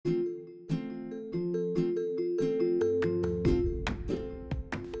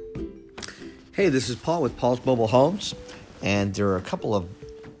Hey, this is Paul with Paul's Mobile Homes, and there are a couple of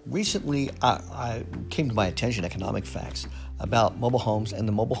recently I came to my attention economic facts about mobile homes and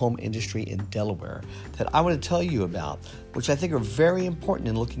the mobile home industry in Delaware that I want to tell you about, which I think are very important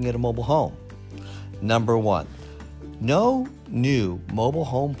in looking at a mobile home. Number one, no new mobile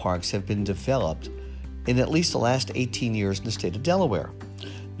home parks have been developed in at least the last 18 years in the state of Delaware.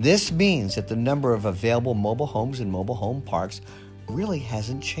 This means that the number of available mobile homes and mobile home parks really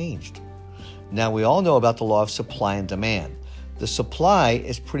hasn't changed. Now, we all know about the law of supply and demand. The supply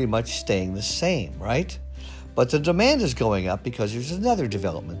is pretty much staying the same, right? But the demand is going up because there's another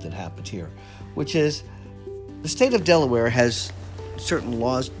development that happened here, which is the state of Delaware has certain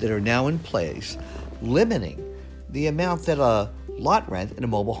laws that are now in place limiting the amount that a lot rent in a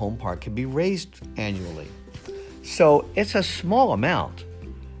mobile home park can be raised annually. So it's a small amount.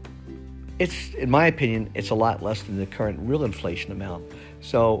 In my opinion, it's a lot less than the current real inflation amount.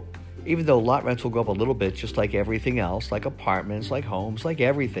 So even though lot rents will go up a little bit, just like everything else, like apartments, like homes, like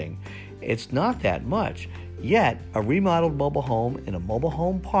everything, it's not that much. Yet, a remodeled mobile home in a mobile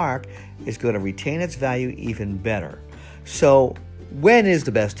home park is going to retain its value even better. So when is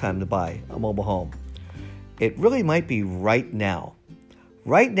the best time to buy a mobile home? It really might be right now.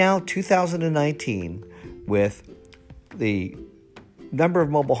 Right now, 2019, with the number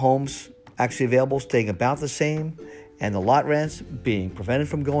of mobile homes actually available staying about the same and the lot rents being prevented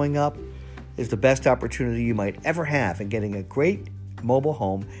from going up, is the best opportunity you might ever have in getting a great mobile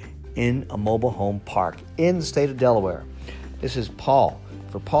home in a mobile home park in the state of Delaware. This is Paul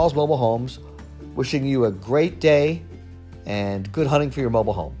for Paul's Mobile Homes, wishing you a great day and good hunting for your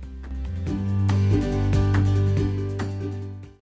mobile home.